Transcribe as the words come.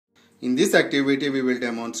In this activity, we will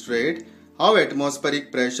demonstrate how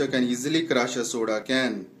atmospheric pressure can easily crush a soda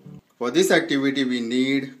can. For this activity, we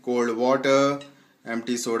need cold water,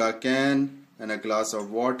 empty soda can, and a glass of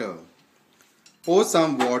water. Pour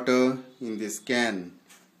some water in this can.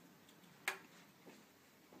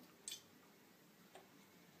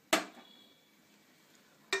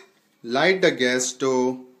 Light the gas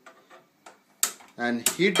stove and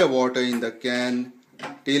heat the water in the can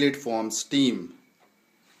till it forms steam.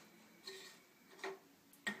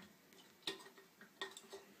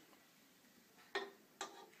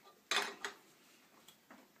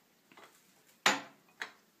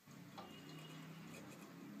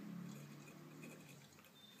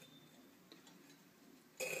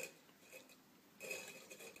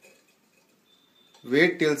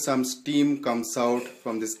 Wait till some steam comes out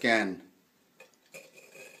from this can.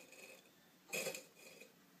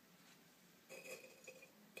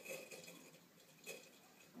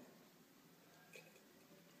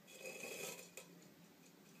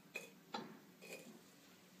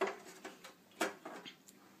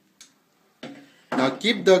 Now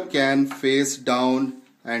keep the can face down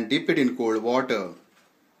and dip it in cold water.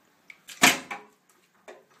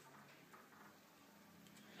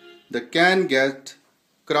 The can gets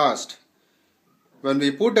crushed. When we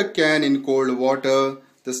put the can in cold water,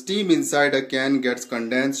 the steam inside the can gets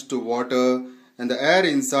condensed to water and the air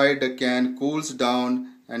inside the can cools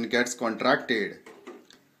down and gets contracted.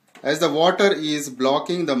 As the water is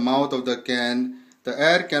blocking the mouth of the can, the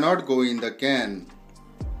air cannot go in the can.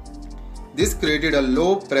 This created a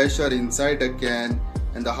low pressure inside the can,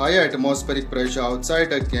 and the higher atmospheric pressure outside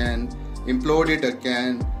the can imploded the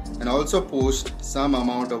can and also pushed some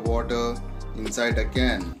amount of water inside the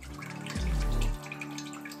can.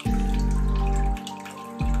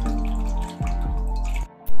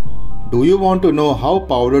 Do you want to know how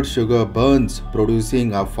powdered sugar burns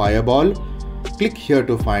producing a fireball? Click here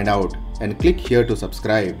to find out and click here to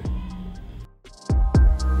subscribe.